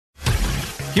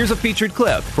Here's a featured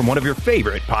clip from one of your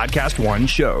favorite Podcast One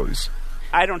shows.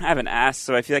 I don't have an ass,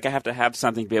 so I feel like I have to have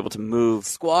something to be able to move.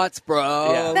 Squats,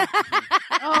 bro. Yeah.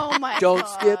 Oh my! Don't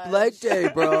skip leg day,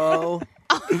 bro.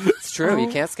 It's true. You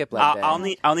can't skip leg day.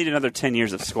 I'll need another 10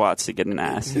 years of squats to get an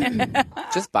ass.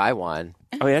 Just buy one.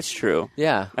 Oh, yeah, that's true.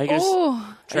 Yeah. I could just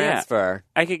Transfer.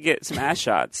 I could get some ass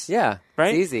shots. Yeah.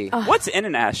 Right? It's easy. What's in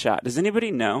an ass shot? Does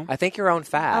anybody know? I think your own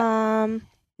fat.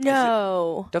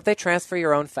 No. Don't they transfer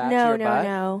your own fat to your butt?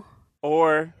 No.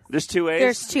 Or there's two ways?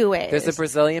 There's two ways. There's a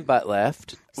Brazilian butt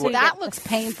lift. So that looks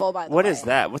painful, by the way. What is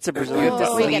that? What's a Brazilian You have to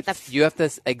butt sleep. lift? You have to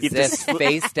exist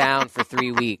face down for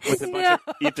 3 weeks. With a bunch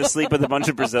of, you have to sleep with a bunch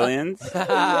of Brazilians?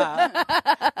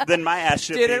 Then my ass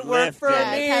should Didn't be work for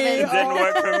lifted. me. It didn't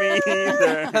work for me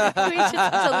either. We just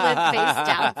have to live face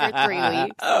down for 3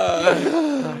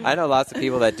 weeks. I know lots of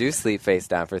people that do sleep face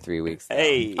down for 3 weeks. Though.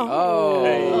 Hey. Oh,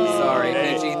 Hey. sorry.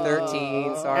 Hey.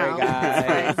 PG-13. Sorry, No.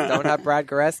 guys. Don't have Brad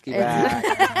Goreski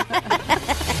back.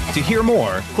 To hear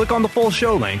more, click on the full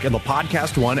show link in the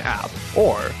Podcast One app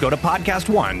or go to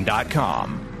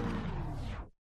podcastone.com.